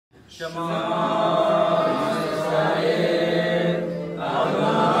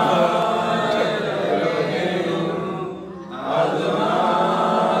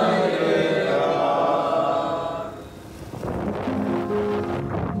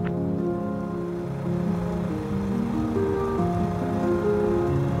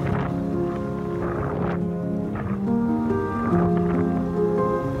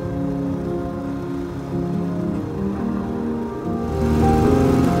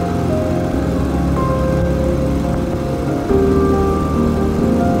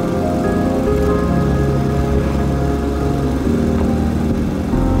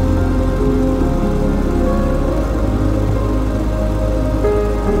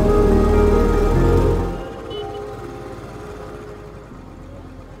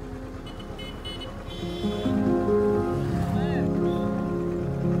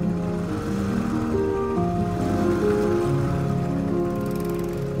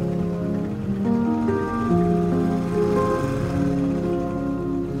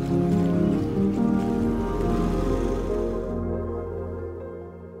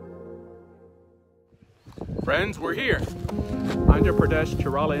Friends, we're here. Andhra Pradesh,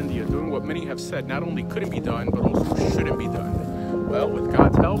 Chirala, India, doing what many have said not only couldn't be done, but also shouldn't be done. Well, with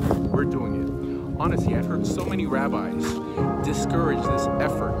God's help, we're doing it. Honestly, I've heard so many rabbis discourage this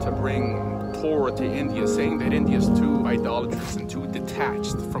effort to bring Torah to India, saying that India is too idolatrous and too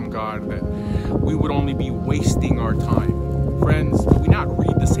detached from God, that we would only be wasting our time. Friends, do we not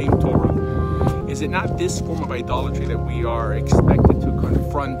read the same Torah? Is it not this form of idolatry that we are expected to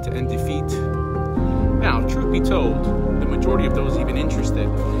confront and defeat? Now, truth be told, the majority of those even interested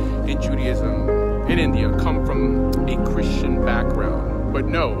in Judaism in India come from a Christian background. But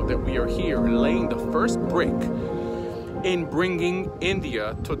know that we are here laying the first brick in bringing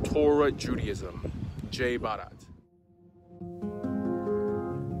India to Torah Judaism. Jai Bharat.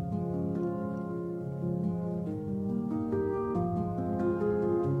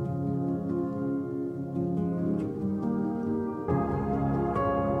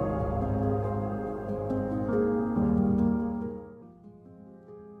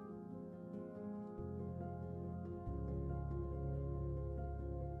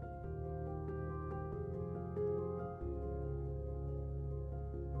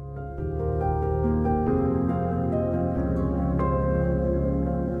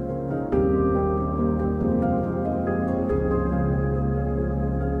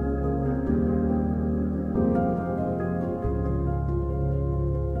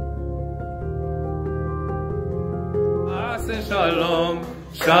 Shalom,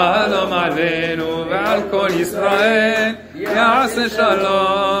 shalom aleinu ve'al kol Yisrael. Ya'aseh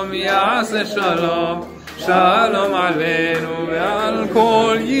shalom, ya'aseh shalom, shalom aleinu ve'al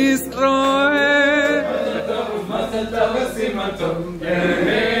kol Yisrael. Mazel tov v'siman tov,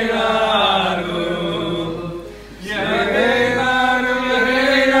 yehelanu, yehelanu,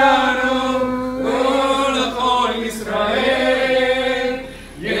 yehelanu, kol Yisrael.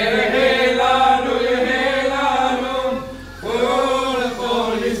 Yehelanu, yehelanu,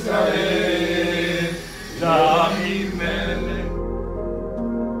 kol Yisrael. Amen.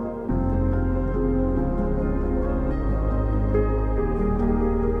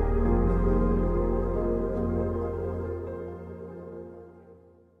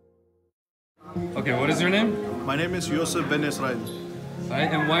 Okay, what is your name? My name is Yosef Ben Israel.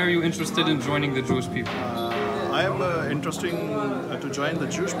 Right, and why are you interested in joining the Jewish people? I am interested to join the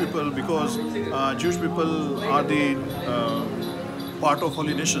Jewish people because Jewish people are the part of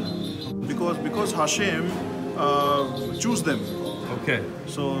Holy Nation. Because Hashem choose them. Okay.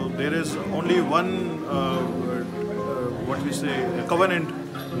 So there is only one, what we say, a covenant,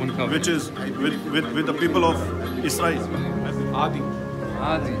 One covenant. which is with the people of Israel. Adi.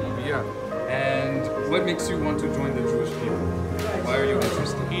 Adi. Yeah. And what makes you want to join the Jewish people? Why are you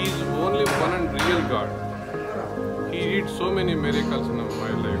interested? He is only one and real God. He did so many miracles in my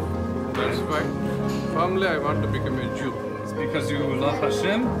life. That's why firmly I want to become a Jew. It's because you love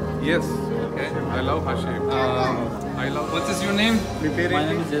Hashem? Yes, Okay. I love Hashem. I love. What is your name? My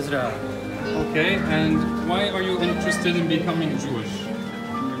name is Ezra. Okay, and why are you interested in becoming Jewish? I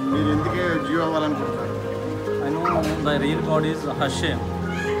know the real God is Hashem.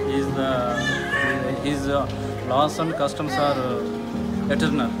 His laws and customs are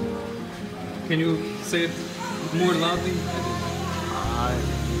eternal. Can you say it more loudly?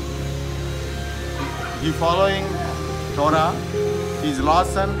 He following Torah, his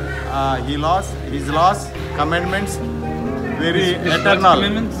laws and his laws, commandments, very His eternal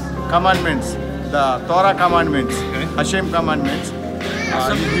commandments? commandments, the Torah commandments, Okay. Hashem commandments.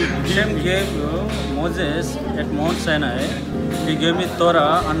 Hashem gave Moses at Mount Sinai he gave me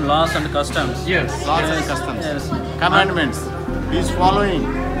Torah and laws and customs. Yes. Laws and customs. Yes. Commandments. He is following.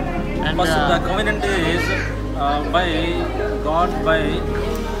 And First, the covenant is by God, by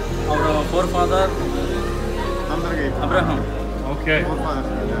our forefather Abraham. Okay.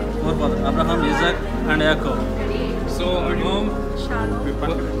 Forefather Abraham, Isaac, and Jacob. So,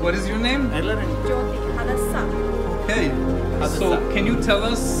 what is your name? Hadassah. Okay. So, can you tell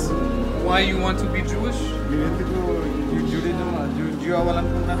us why you want to be Jewish?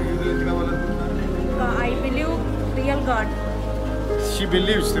 I believe real God. She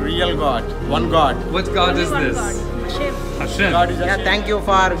believes the real God, one God. What God is Only one this? God. Hashem. Hashem. God is Yeah, thank you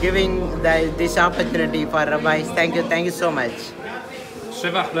for giving this opportunity for rabbis. Thank you so much.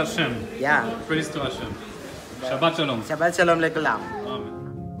 Shevach Hashem. Yeah, Praise to Hashem. Shabbat Shalom. Shabbat Shalom Lekulam.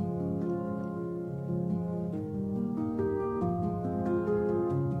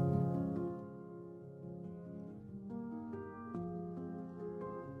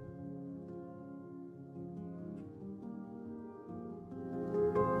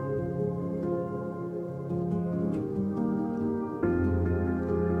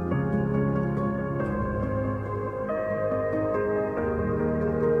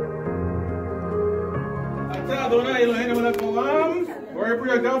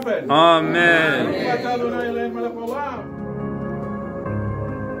 Amen. Amen.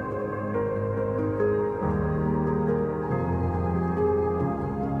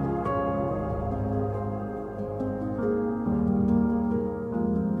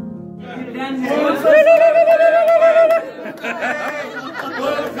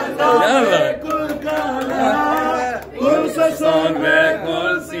 כל ששון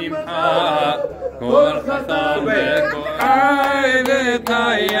וכל שמחה, כל חסד וכל חי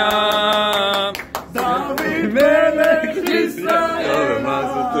וקיים. דוד מלך ישראל,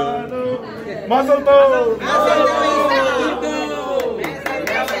 מזל טוב.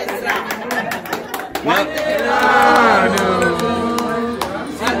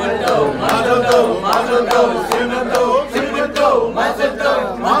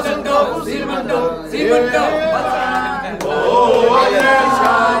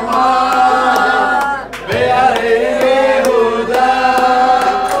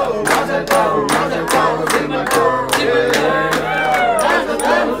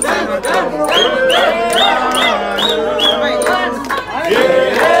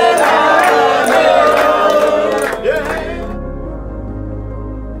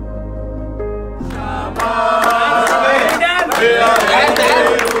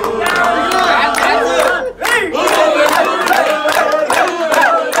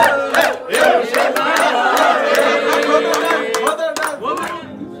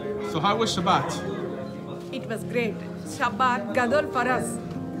 So how was Shabbat? It was great. Shabbat Gadol for us.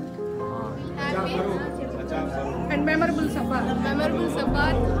 And memorable Shabbat. Memorable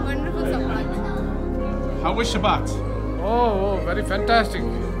Sabbath, wonderful Sabbath. How was Shabbat? Oh, very fantastic.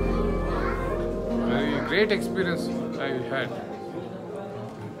 Very great experience I had.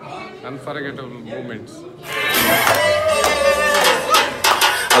 Unforgettable moments.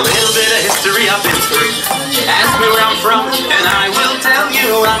 A little bit of history I've been through. Ask me where I'm from, and I will tell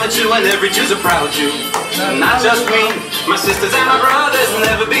you I'm a Jew, and every Jew's a proud Jew. Not just me, my sisters and my brothers.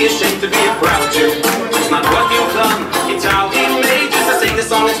 Never be ashamed to be a proud Jew. It's not what you've done, it's how He made you. So sing the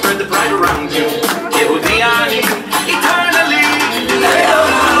song and spread the pride around you. Yehudi ani, eternally.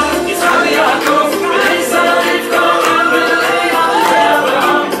 Yitzhak Yaakov, B'nai Yisrael Yifkor, B'nai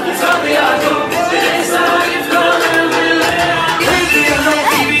Avraham. Yitzhak Yaakov, B'nai Yisrael Yifkor,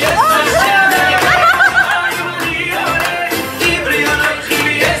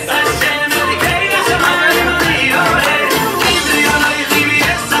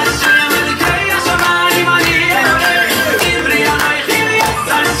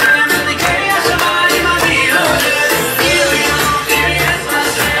 Hashem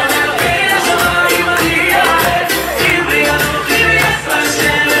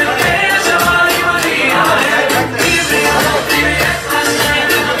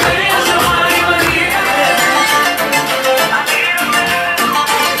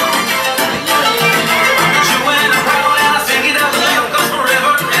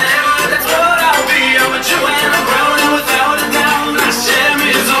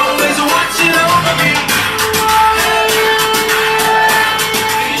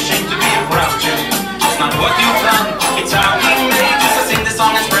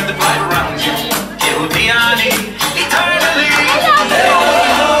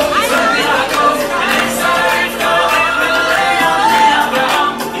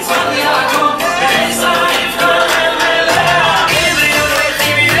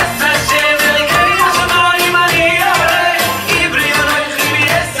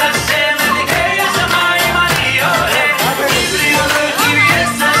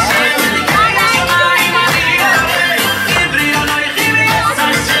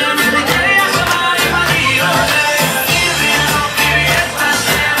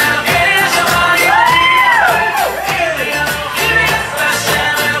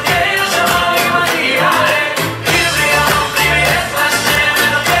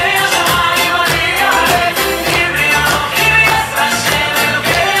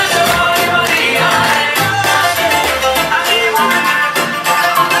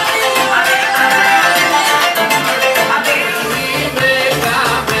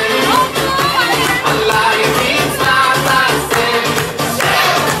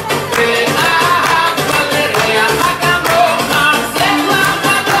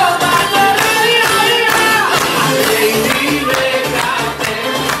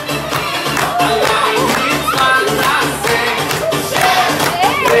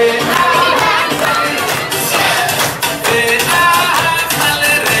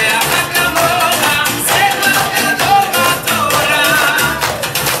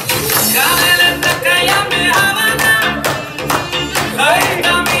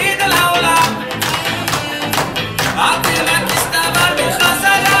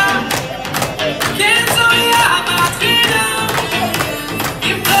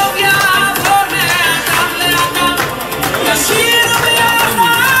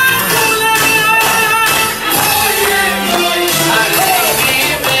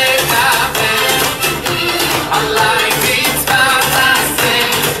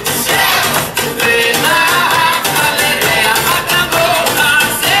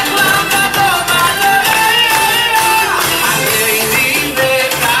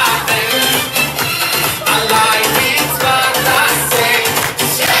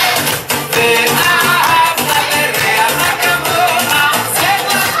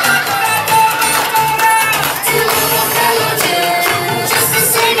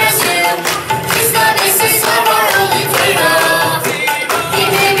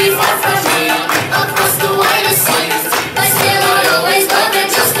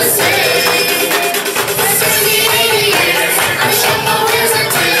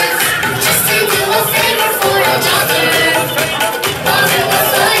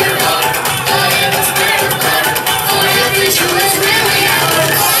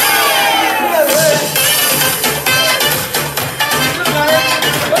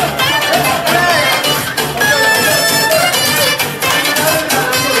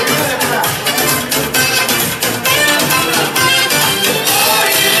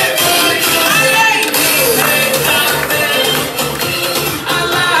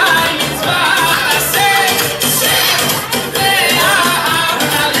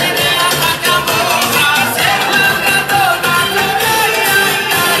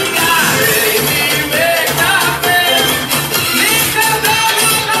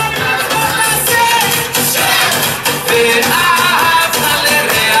Yeah.